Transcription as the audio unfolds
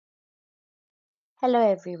Hello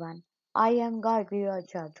everyone, I am Gargriya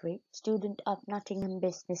Chaudhary, student of Nottingham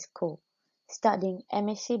Business School, studying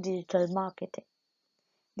MSc Digital Marketing.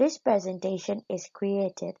 This presentation is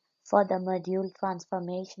created for the module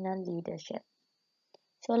Transformational Leadership.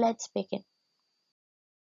 So let's begin.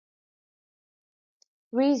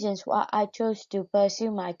 Reasons why I chose to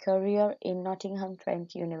pursue my career in Nottingham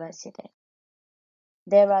Trent University.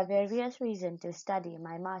 There are various reasons to study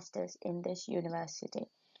my masters in this university,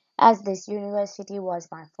 as this university was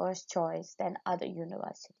my first choice than other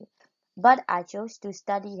university. But I chose to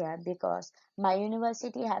study here because my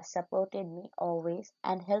university have supported me always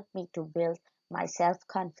and helped me to build my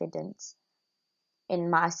self-confidence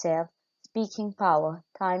in myself, speaking power,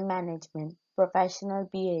 time management, professional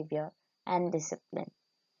behavior, and discipline.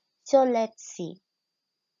 So let's see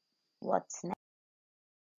what's next.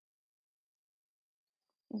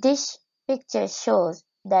 This picture shows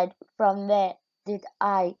that from where did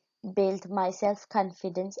I build my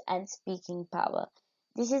self-confidence and speaking power.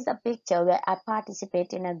 This is a picture where I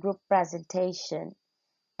participate in a group presentation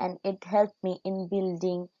and it helped me in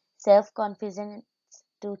building self-confidence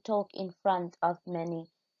to talk in front of many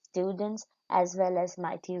students as well as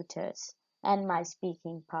my tutors and my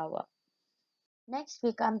speaking power. Next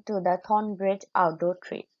we come to the Thornbridge outdoor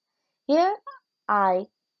trip. Here I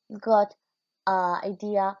got an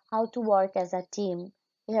idea how to work as a team.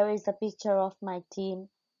 Here is a picture of my team.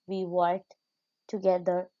 We worked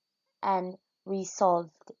together and we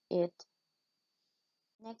solved it.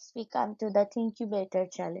 Next we come to the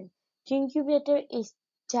Thinkubator challenge. Thinkubator is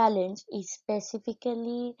challenge is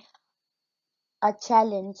specifically a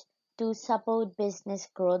challenge to support business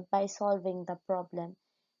growth by solving the problem.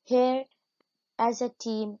 Here as a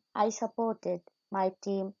team, I supported my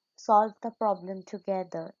team solve the problem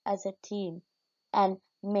together as a team and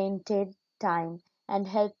maintain time and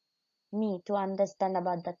help me to understand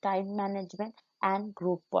about the time management and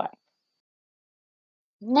group work.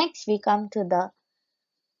 Next we come to the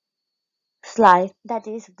slide that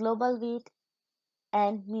is global meet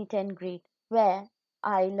and meet and greet, where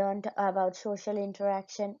I learned about social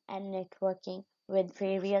interaction and networking with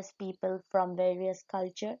various people from various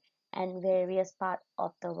culture and various parts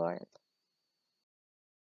of the world.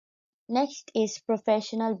 Next is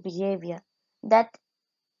professional behavior. That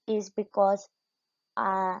is because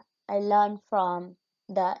I learned from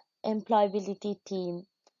the employability team.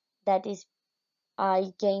 That is,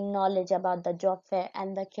 I gain knowledge about the job fair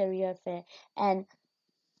and the career fair and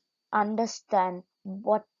understand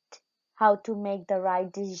how to make the right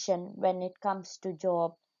decision when it comes to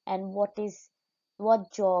job and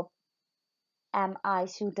what job am I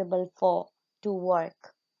suitable for to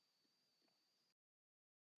work.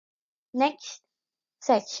 Next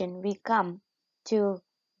section we come to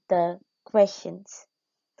the questions.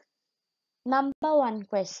 Number one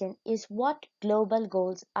question is what global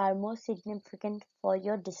goals are most significant for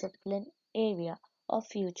your discipline area or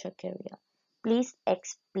future career? Please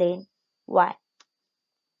explain why.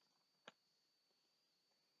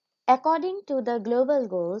 According to the global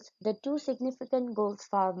goals, the two significant goals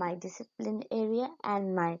for my discipline area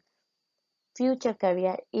and my future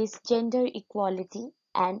career is gender equality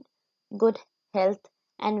and good health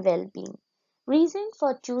and well-being. Reason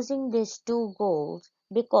for choosing these two goals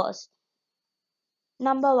because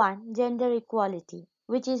number one, gender equality,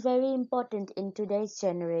 which is very important in today's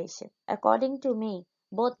generation. According to me,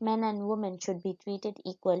 both men and women should be treated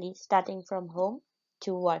equally starting from home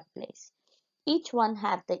to workplace. Each one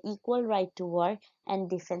have the equal right to work and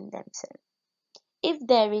defend themselves. If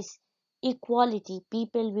there is equality,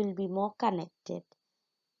 people will be more connected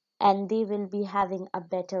and they will be having a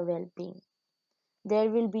better well-being. There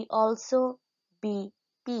will be also be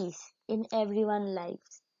peace in everyone's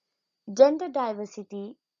lives. Gender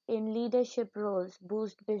diversity in leadership roles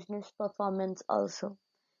boosts business performance also.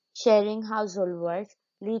 Sharing household work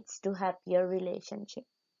leads to happier relationship.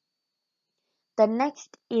 The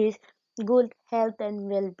next is good health and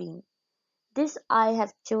well-being. This I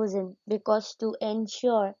have chosen because to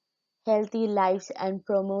ensure healthy lives and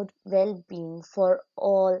promote well-being for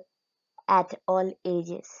all at all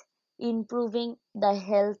ages, improving the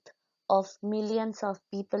health of millions of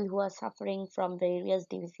people who are suffering from various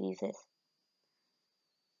diseases.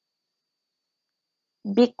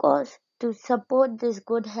 Because to support this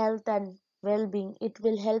good health and well-being, it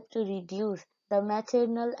will help to reduce the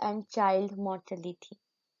maternal and child mortality.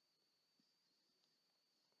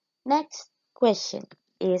 Next question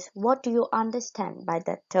is what do you understand by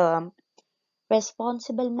the term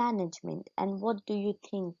responsible management and what do you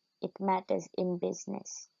think it matters in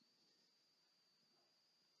business?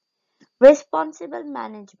 Responsible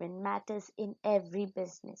management matters in every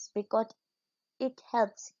business because it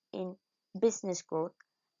helps in business growth,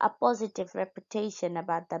 a positive reputation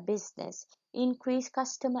about the business, increase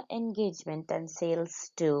customer engagement and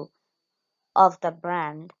sales too of the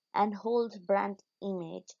brand, and hold brand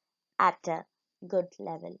image at a good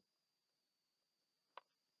level.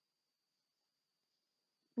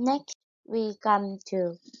 Next, we come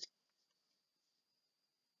to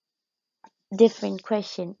different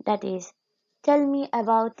question, that is, tell me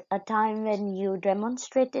about a time when you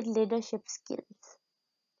demonstrated leadership skills.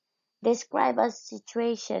 Describe a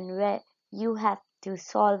situation where you have to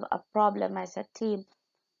solve a problem as a team.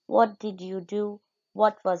 What did you do?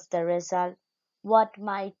 What was the result? What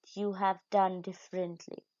might you have done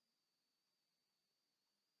differently?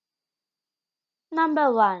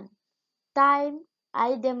 Number one, time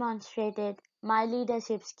I demonstrated my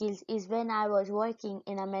leadership skills is when I was working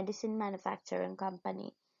in a medicine manufacturing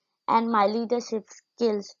company, and my leadership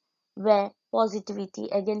skills were positivity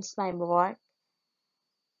against my work,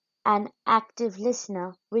 an active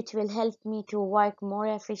listener, which will help me to work more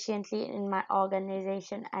efficiently in my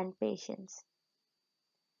organization, and patience.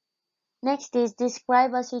 Next is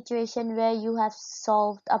describe a situation where you have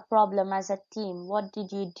solved a problem as a team. What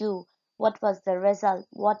did you do? What was the result?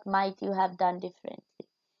 What might you have done differently?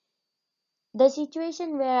 The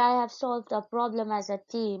situation where I have solved a problem as a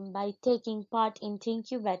team by taking part in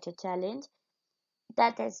Think You Better challenge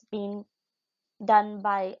that has been done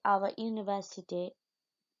by our university,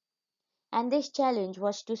 and this challenge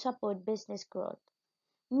was to support business growth.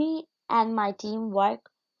 Me and my team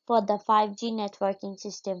work for the 5G networking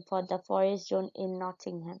system for the forest zone in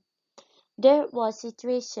Nottingham. There was a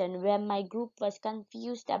situation where my group was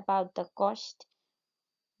confused about the cost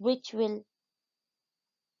which will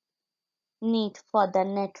need for the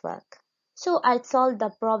network. So I solved the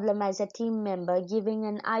problem as a team member, giving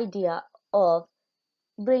an idea of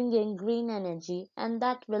bringing green energy, and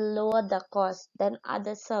that will lower the cost than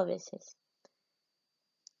other services.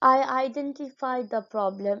 I identified the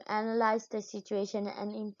problem, analyzed the situation,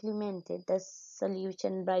 and implemented the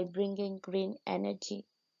solution by bringing green energy.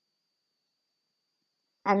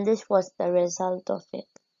 And this was the result of it.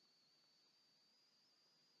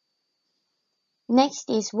 Next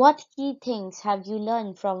is, what key things have you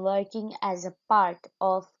learned from working as a part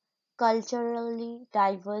of culturally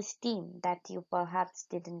diverse team that you perhaps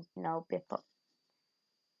didn't know before?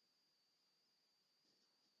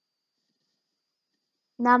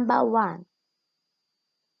 Number one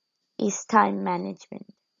is time management,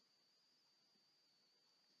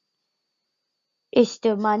 is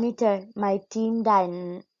to monitor my team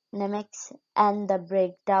dynamics and the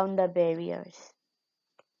break down the barriers.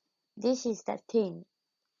 This is the thing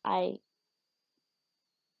I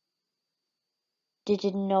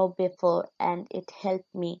didn't know before, and it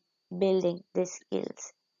helped me building these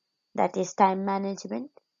skills. That is time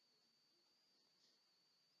management.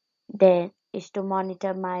 Then is to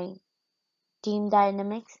monitor my team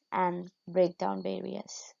dynamics and break down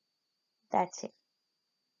barriers. That's it.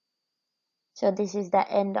 So this is the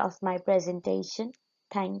end of my presentation.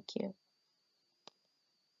 Thank you.